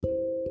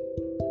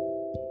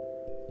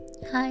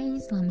Hai,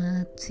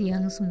 selamat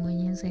siang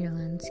semuanya. Saya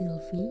dengan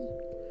Silvi.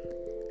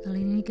 Kali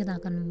ini kita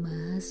akan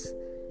membahas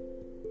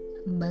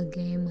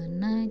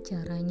bagaimana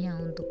caranya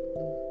untuk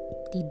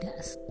tidak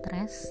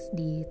stres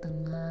di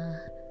tengah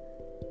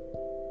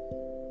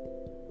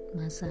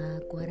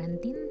masa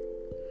kuarantin.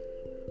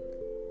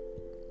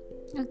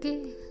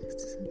 Oke,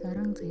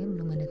 sekarang saya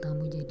belum ada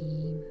tamu,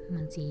 jadi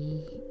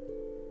masih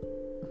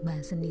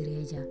bahas sendiri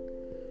aja.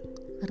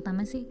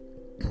 Pertama sih,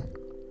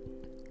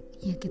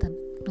 ya kita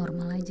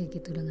normal aja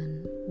gitu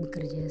dengan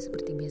bekerja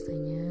seperti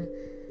biasanya,